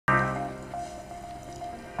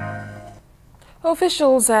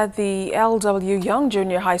Officials at the L.W. Young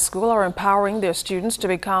Junior High School are empowering their students to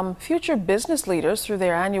become future business leaders through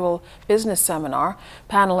their annual business seminar.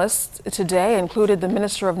 Panelists today included the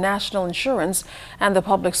Minister of National Insurance and the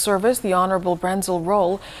Public Service, the Honorable Brenzel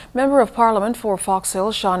Rolle, Member of Parliament for Fox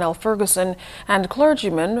Hill, Sean L. Ferguson, and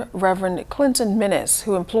clergyman Reverend Clinton Minnis,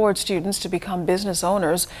 who implored students to become business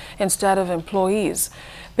owners instead of employees.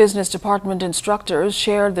 Business department instructors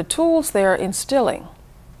shared the tools they are instilling.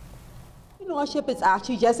 Entrepreneurship is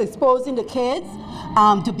actually just exposing the kids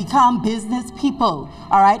to become business people,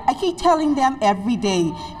 all right? I keep telling them every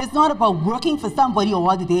day, it's not about working for somebody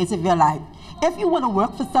all the days of your life. If you want to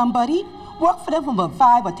work for somebody, work for them for about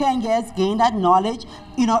 5 or 10 years, gain that knowledge,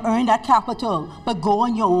 earn that capital, but go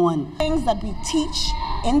on your own. Things that we teach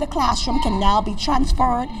in the classroom can now be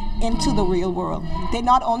transferred into the real world. They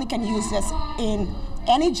not only can use this in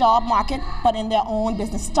any job market, but in their own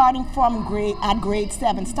business, starting from grade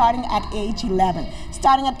 7, starting at age 11,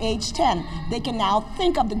 starting at age 10. They can now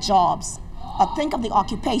think of the jobs, or think of the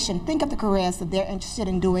occupation, think of the careers that they're interested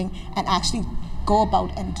in doing, and actually go about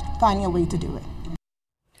and finding a way to do it.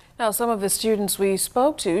 Now, some of the students we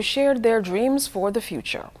spoke to shared their dreams for the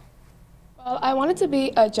future. Well, I wanted to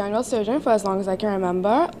be a general surgeon for as long as I can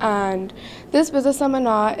remember, and this business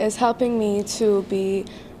seminar is helping me to be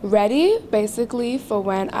ready basically for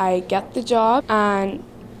when I get the job, and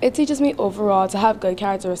it teaches me overall to have good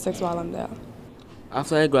characteristics while I'm there.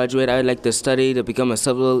 After I graduate, I would like to study to become a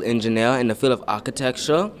civil engineer in the field of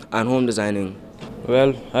architecture and home designing.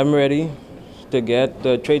 Well, I'm ready to get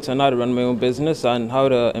the traits on how to run my own business and how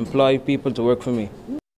to employ people to work for me.